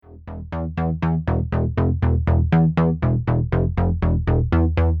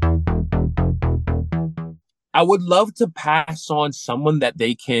I would love to pass on someone that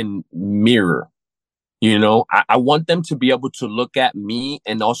they can mirror. You know, I want them to be able to look at me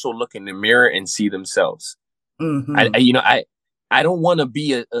and also look in the mirror and see themselves. Hmm. I don't want to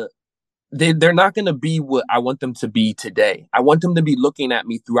be they're not going to be what I want them to be today. I want them to be looking at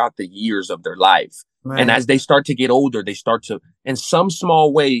me throughout the years of their life. And Right. as they start to get older, they start to, in some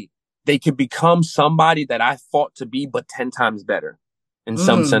small way, they could become somebody that I fought to be, but 10 times better in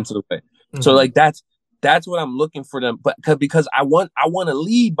some Mm. sense of the way. So Hmm. like that's what I'm looking for them. But because I want to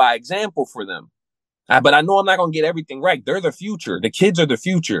lead by example for them. But I know I'm not going to get everything right. They're the future. The kids are the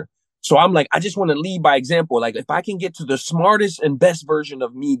future. So I'm like, I just want to lead by example. Like if I can get to the smartest and best version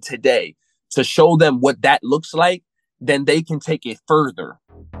of me today to show them what that looks like, then they can take it further.